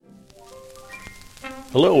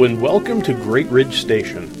Hello and welcome to Great Ridge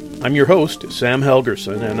Station. I'm your host, Sam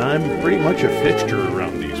Helgerson, and I'm pretty much a fixture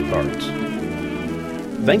around these parts.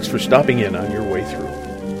 Thanks for stopping in on your way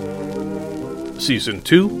through. Season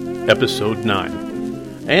 2, Episode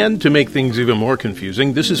 9. And to make things even more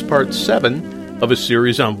confusing, this is Part 7 of a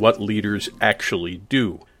series on what leaders actually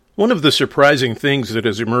do. One of the surprising things that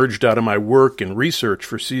has emerged out of my work and research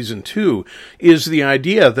for Season 2 is the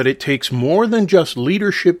idea that it takes more than just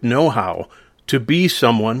leadership know-how to be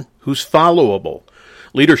someone who's followable.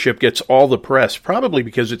 Leadership gets all the press, probably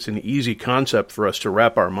because it's an easy concept for us to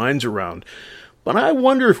wrap our minds around. But I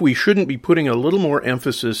wonder if we shouldn't be putting a little more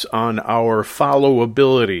emphasis on our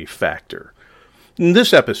followability factor. In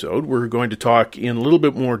this episode, we're going to talk in a little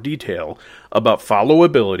bit more detail about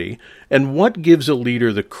followability and what gives a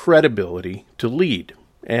leader the credibility to lead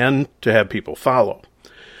and to have people follow.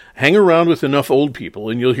 Hang around with enough old people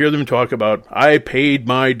and you'll hear them talk about, "I paid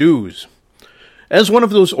my dues." As one of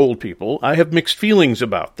those old people, I have mixed feelings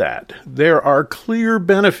about that. There are clear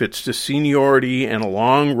benefits to seniority and a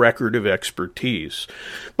long record of expertise.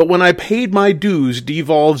 But when "I paid my dues"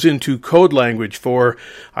 devolves into code language for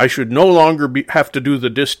 "I should no longer have to do the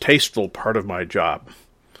distasteful part of my job,"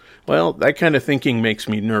 well, that kind of thinking makes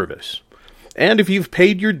me nervous. And if you've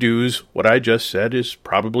paid your dues, what I just said is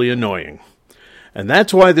probably annoying. And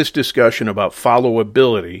that's why this discussion about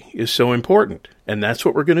followability is so important. And that's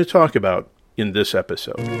what we're going to talk about in this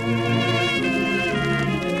episode.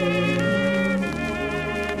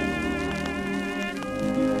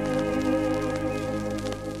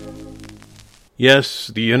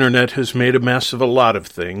 Yes, the internet has made a mess of a lot of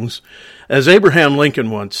things. As Abraham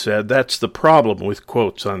Lincoln once said, that's the problem with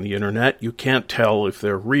quotes on the internet. You can't tell if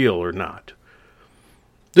they're real or not.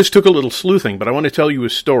 This took a little sleuthing, but I want to tell you a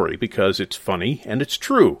story because it's funny and it's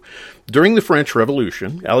true. During the French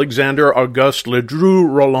Revolution, Alexandre Auguste Ledru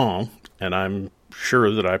Rollin, and I'm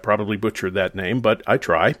sure that I probably butchered that name, but I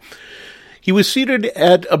try. He was seated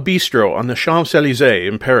at a bistro on the Champs-Élysées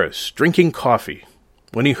in Paris, drinking coffee,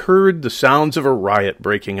 when he heard the sounds of a riot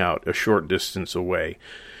breaking out a short distance away.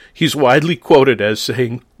 He's widely quoted as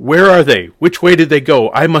saying, "Where are they? Which way did they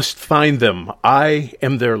go? I must find them. I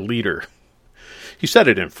am their leader." He said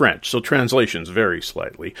it in French, so translations vary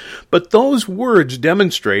slightly, but those words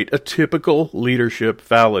demonstrate a typical leadership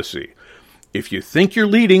fallacy. If you think you're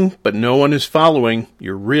leading, but no one is following,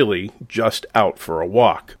 you're really just out for a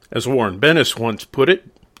walk. As Warren Bennis once put it,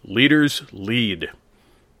 leaders lead.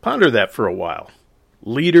 Ponder that for a while.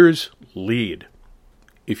 Leaders lead.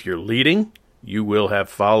 If you're leading, you will have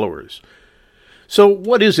followers. So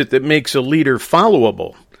what is it that makes a leader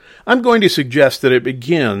followable? I'm going to suggest that it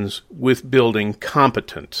begins with building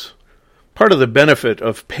competence. Part of the benefit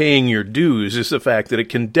of paying your dues is the fact that it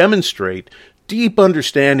can demonstrate deep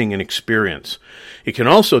understanding and experience. It can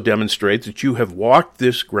also demonstrate that you have walked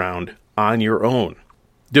this ground on your own.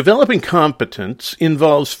 Developing competence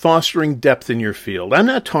involves fostering depth in your field. I'm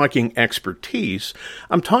not talking expertise.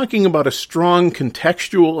 I'm talking about a strong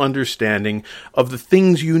contextual understanding of the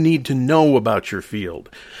things you need to know about your field.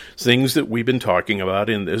 Things that we've been talking about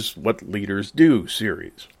in this What Leaders Do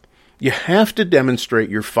series. You have to demonstrate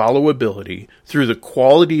your followability through the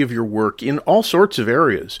quality of your work in all sorts of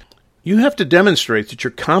areas. You have to demonstrate that you're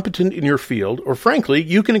competent in your field, or frankly,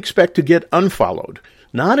 you can expect to get unfollowed.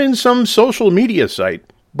 Not in some social media site,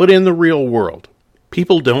 but in the real world.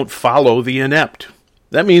 People don't follow the inept.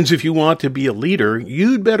 That means if you want to be a leader,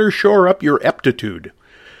 you'd better shore up your aptitude.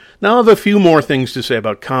 Now, I have a few more things to say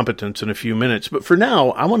about competence in a few minutes, but for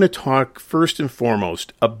now, I want to talk first and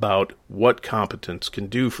foremost about what competence can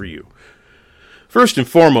do for you. First and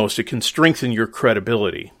foremost, it can strengthen your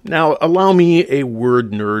credibility. Now, allow me a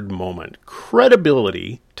word nerd moment.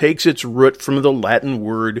 Credibility takes its root from the Latin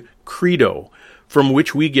word credo, from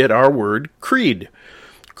which we get our word creed.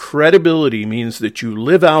 Credibility means that you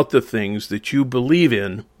live out the things that you believe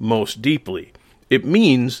in most deeply. It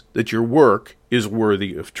means that your work is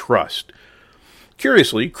worthy of trust.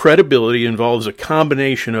 Curiously, credibility involves a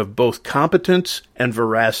combination of both competence and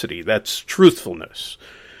veracity. That's truthfulness.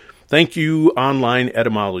 Thank you, Online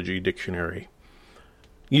Etymology Dictionary.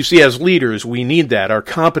 You see, as leaders, we need that. Our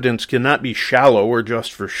competence cannot be shallow or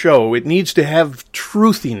just for show. It needs to have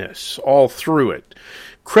truthiness all through it.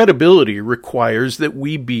 Credibility requires that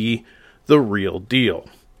we be the real deal.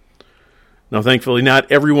 Now, thankfully, not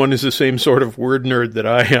everyone is the same sort of word nerd that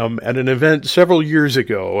I am. At an event several years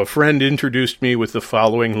ago, a friend introduced me with the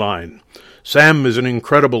following line: "Sam is an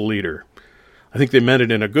incredible leader." I think they meant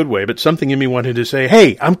it in a good way, but something in me wanted to say,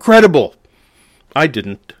 "Hey, I'm credible." I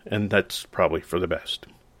didn't, and that's probably for the best.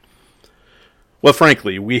 Well,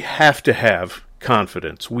 frankly, we have to have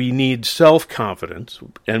confidence. We need self-confidence,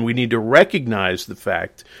 and we need to recognize the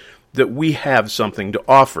fact that we have something to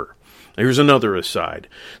offer. Here's another aside.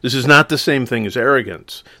 This is not the same thing as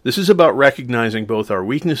arrogance. This is about recognizing both our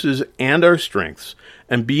weaknesses and our strengths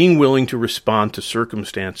and being willing to respond to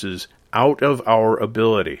circumstances out of our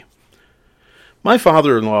ability. My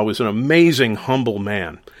father-in-law was an amazing, humble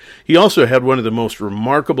man. He also had one of the most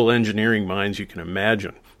remarkable engineering minds you can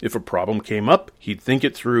imagine. If a problem came up, he'd think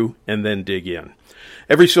it through and then dig in.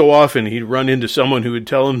 Every so often, he'd run into someone who would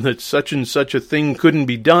tell him that such and such a thing couldn't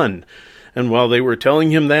be done. And while they were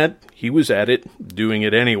telling him that, he was at it, doing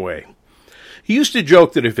it anyway. He used to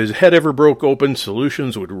joke that if his head ever broke open,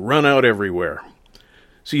 solutions would run out everywhere.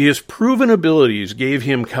 See, his proven abilities gave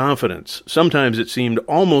him confidence. Sometimes it seemed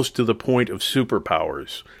almost to the point of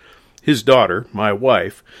superpowers. His daughter, my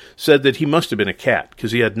wife, said that he must have been a cat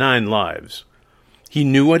because he had 9 lives. He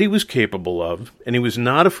knew what he was capable of, and he was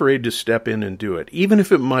not afraid to step in and do it, even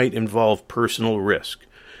if it might involve personal risk.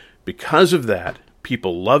 Because of that,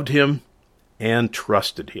 people loved him and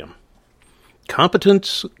trusted him.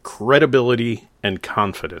 Competence, credibility, and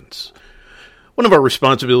confidence. One of our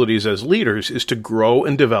responsibilities as leaders is to grow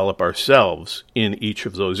and develop ourselves in each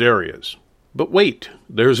of those areas. But wait,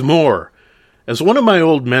 there's more. As one of my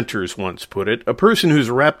old mentors once put it, a person who's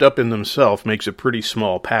wrapped up in themselves makes a pretty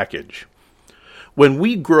small package. When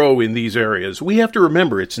we grow in these areas, we have to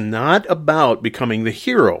remember it's not about becoming the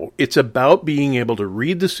hero. It's about being able to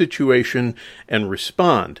read the situation and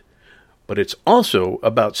respond. But it's also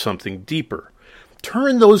about something deeper.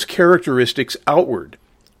 Turn those characteristics outward.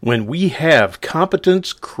 When we have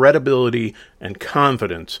competence, credibility, and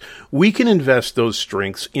confidence, we can invest those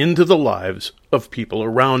strengths into the lives of people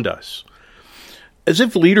around us. As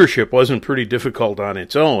if leadership wasn't pretty difficult on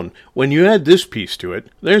its own, when you add this piece to it,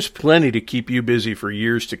 there's plenty to keep you busy for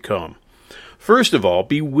years to come. First of all,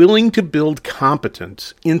 be willing to build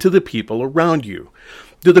competence into the people around you.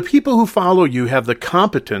 Do the people who follow you have the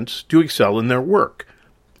competence to excel in their work?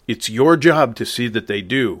 It's your job to see that they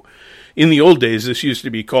do. In the old days, this used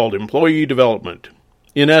to be called employee development.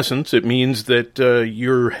 In essence, it means that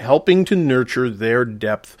you're helping to nurture their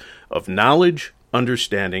depth of knowledge,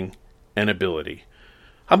 understanding, and ability.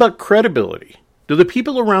 How about credibility? Do the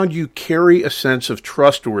people around you carry a sense of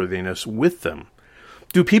trustworthiness with them?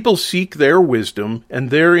 Do people seek their wisdom and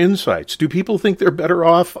their insights? Do people think they're better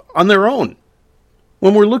off on their own?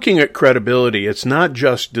 When we're looking at credibility, it's not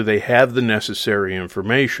just do they have the necessary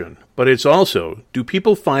information, but it's also do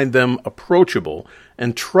people find them approachable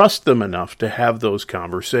and trust them enough to have those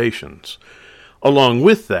conversations? Along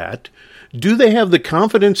with that, do they have the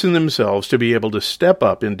confidence in themselves to be able to step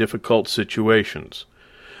up in difficult situations?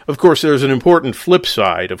 Of course, there's an important flip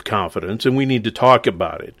side of confidence, and we need to talk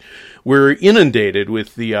about it. We're inundated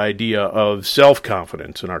with the idea of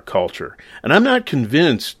self-confidence in our culture, and I'm not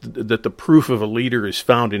convinced that the proof of a leader is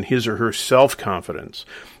found in his or her self-confidence.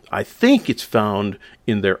 I think it's found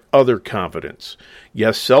in their other confidence.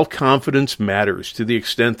 Yes, self-confidence matters to the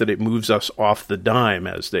extent that it moves us off the dime,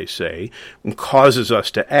 as they say, and causes us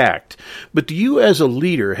to act. But do you as a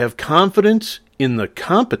leader have confidence in the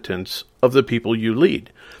competence of the people you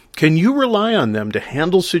lead? Can you rely on them to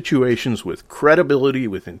handle situations with credibility,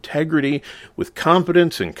 with integrity, with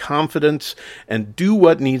competence and confidence, and do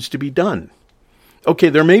what needs to be done? Okay,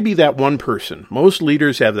 there may be that one person. Most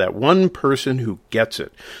leaders have that one person who gets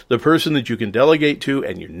it, the person that you can delegate to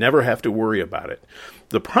and you never have to worry about it.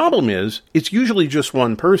 The problem is, it's usually just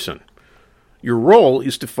one person. Your role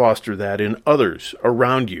is to foster that in others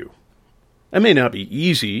around you. That may not be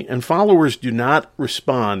easy, and followers do not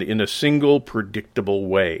respond in a single, predictable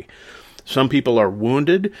way. Some people are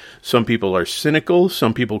wounded, some people are cynical,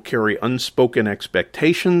 some people carry unspoken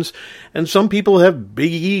expectations, and some people have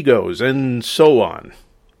big egos, and so on.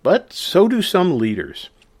 But so do some leaders.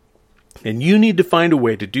 And you need to find a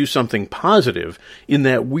way to do something positive in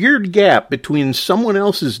that weird gap between someone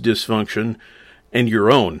else's dysfunction and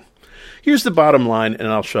your own. Here's the bottom line, and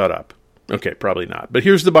I'll shut up. Okay, probably not, but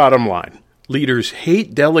here's the bottom line. Leaders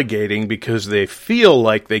hate delegating because they feel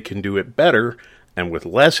like they can do it better and with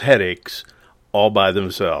less headaches all by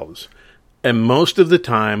themselves. And most of the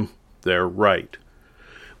time, they're right.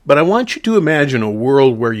 But I want you to imagine a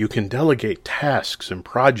world where you can delegate tasks and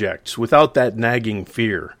projects without that nagging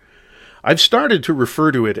fear. I've started to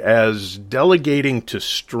refer to it as delegating to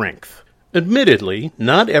strength. Admittedly,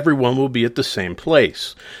 not everyone will be at the same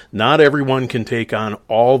place. Not everyone can take on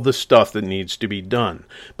all the stuff that needs to be done.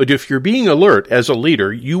 But if you're being alert as a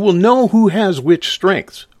leader, you will know who has which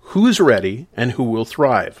strengths, who's ready, and who will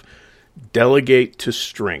thrive. Delegate to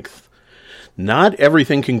strength. Not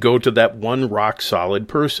everything can go to that one rock-solid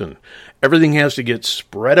person. Everything has to get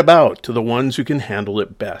spread about to the ones who can handle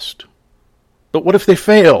it best. But what if they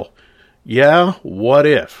fail? Yeah, what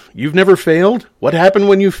if? You've never failed? What happened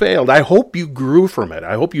when you failed? I hope you grew from it.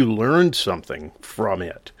 I hope you learned something from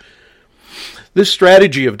it. This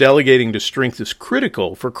strategy of delegating to strength is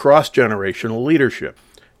critical for cross-generational leadership.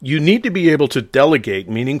 You need to be able to delegate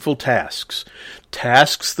meaningful tasks,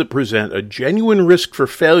 tasks that present a genuine risk for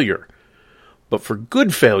failure, but for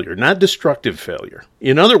good failure, not destructive failure.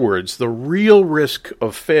 In other words, the real risk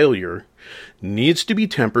of failure needs to be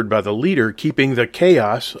tempered by the leader keeping the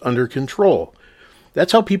chaos under control.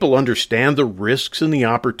 That's how people understand the risks and the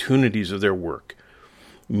opportunities of their work.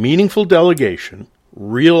 Meaningful delegation,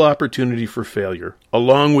 real opportunity for failure,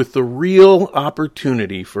 along with the real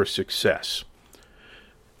opportunity for success.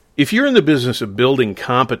 If you're in the business of building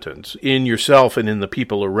competence in yourself and in the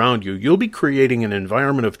people around you, you'll be creating an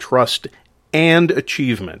environment of trust and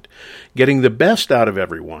achievement, getting the best out of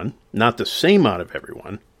everyone, not the same out of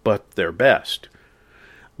everyone, but their best.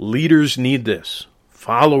 Leaders need this.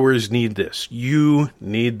 Followers need this. You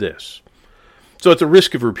need this. So at the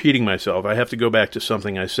risk of repeating myself, I have to go back to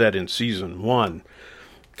something I said in Season 1.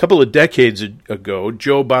 A couple of decades ago,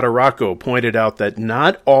 Joe Badaracco pointed out that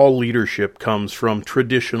not all leadership comes from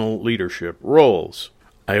traditional leadership roles.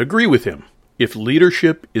 I agree with him. If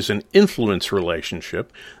leadership is an influence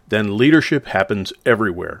relationship, then leadership happens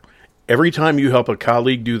everywhere. Every time you help a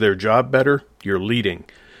colleague do their job better, you're leading.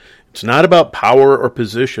 It's not about power or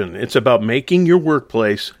position. It's about making your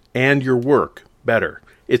workplace and your work better.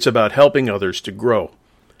 It's about helping others to grow.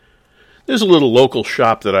 There's a little local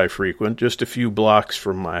shop that I frequent, just a few blocks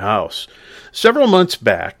from my house. Several months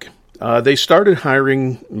back, they started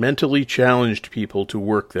hiring mentally challenged people to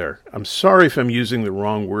work there. I'm sorry if I'm using the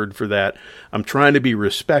wrong word for that. I'm trying to be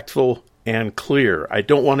respectful and clear. I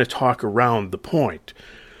don't want to talk around the point.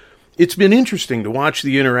 It's been interesting to watch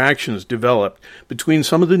the interactions develop between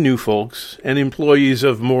some of the new folks and employees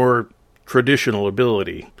of more traditional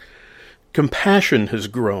ability. Compassion has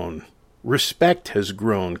grown. Respect has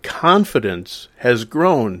grown, confidence has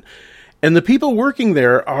grown, and the people working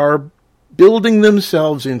there are building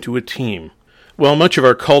themselves into a team. While much of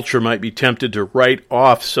our culture might be tempted to write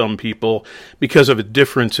off some people because of a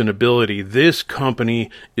difference in ability, this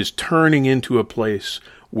company is turning into a place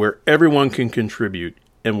where everyone can contribute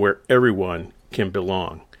and where everyone can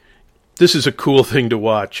belong. This is a cool thing to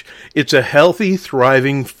watch. It's a healthy,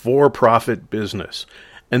 thriving, for-profit business.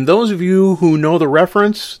 And those of you who know the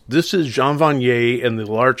reference, this is Jean Vanier and the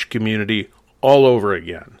L'Arche community all over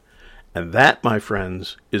again. And that, my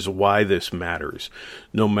friends, is why this matters.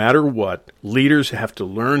 No matter what, leaders have to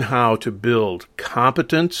learn how to build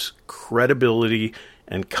competence, credibility,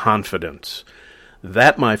 and confidence.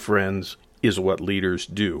 That, my friends, is what leaders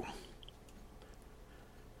do.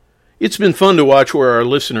 It's been fun to watch where our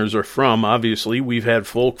listeners are from. Obviously, we've had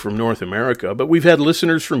folk from North America, but we've had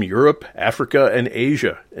listeners from Europe, Africa, and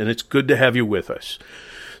Asia, and it's good to have you with us.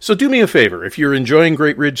 So do me a favor, if you're enjoying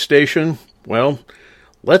Great Ridge Station, well,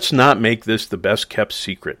 let's not make this the best-kept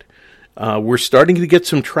secret. We're starting to get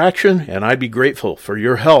some traction, and I'd be grateful for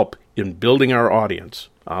your help in building our audience.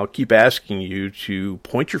 I'll keep asking you to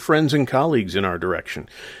point your friends and colleagues in our direction.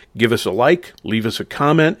 Give us a like, leave us a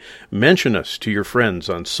comment, mention us to your friends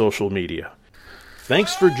on social media.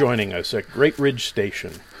 Thanks for joining us at Great Ridge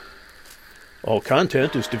Station. All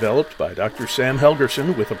content is developed by Dr. Sam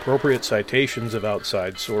Helgerson with appropriate citations of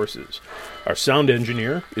outside sources. Our sound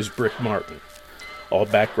engineer is Brick Martin. All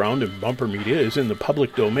background and bumper media is in the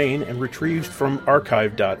public domain and retrieved from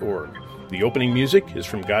archive.org. The opening music is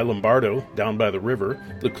from Guy Lombardo, Down by the River.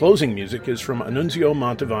 The closing music is from Annunzio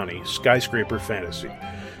Mantovani, Skyscraper Fantasy.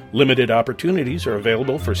 Limited opportunities are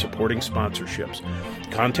available for supporting sponsorships.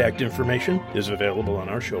 Contact information is available on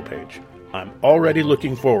our show page. I'm already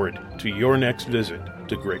looking forward to your next visit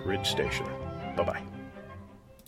to Great Ridge Station. Bye-bye.